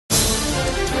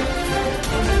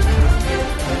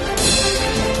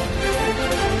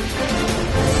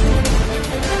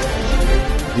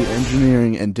The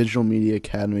Engineering and Digital Media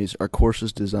Academies are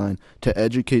courses designed to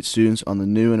educate students on the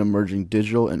new and emerging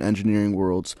digital and engineering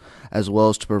worlds, as well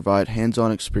as to provide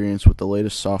hands-on experience with the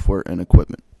latest software and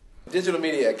equipment. Digital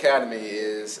Media Academy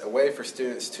is a way for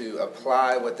students to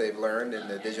apply what they've learned in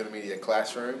the digital media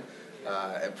classroom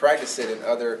and practice it in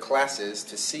other classes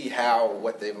to see how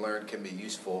what they've learned can be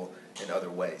useful in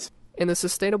other ways. In the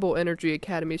Sustainable Energy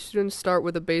Academy, students start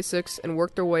with the basics and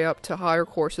work their way up to higher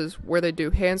courses where they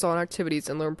do hands-on activities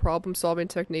and learn problem-solving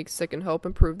techniques that can help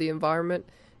improve the environment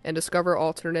and discover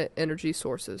alternate energy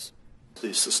sources.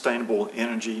 The Sustainable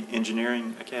Energy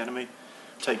Engineering Academy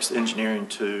takes engineering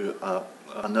to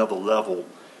another level.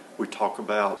 We talk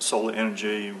about solar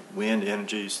energy, wind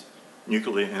energies,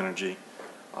 nuclear energy,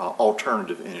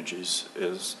 alternative energies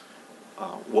is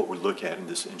what we look at in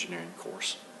this engineering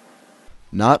course.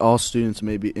 Not all students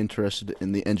may be interested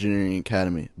in the Engineering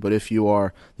Academy, but if you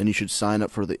are, then you should sign up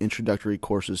for the introductory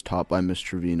courses taught by Ms.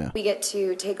 Trevino. We get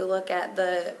to take a look at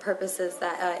the purposes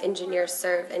that engineers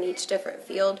serve in each different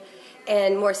field,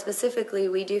 and more specifically,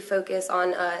 we do focus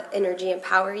on energy and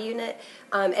power unit,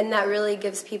 and that really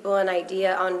gives people an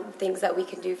idea on things that we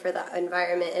can do for the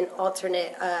environment and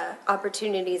alternate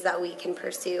opportunities that we can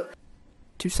pursue.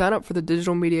 To sign up for the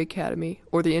Digital Media Academy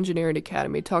or the Engineering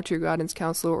Academy, talk to your guidance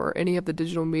counselor or any of the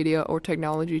digital media or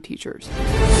technology teachers.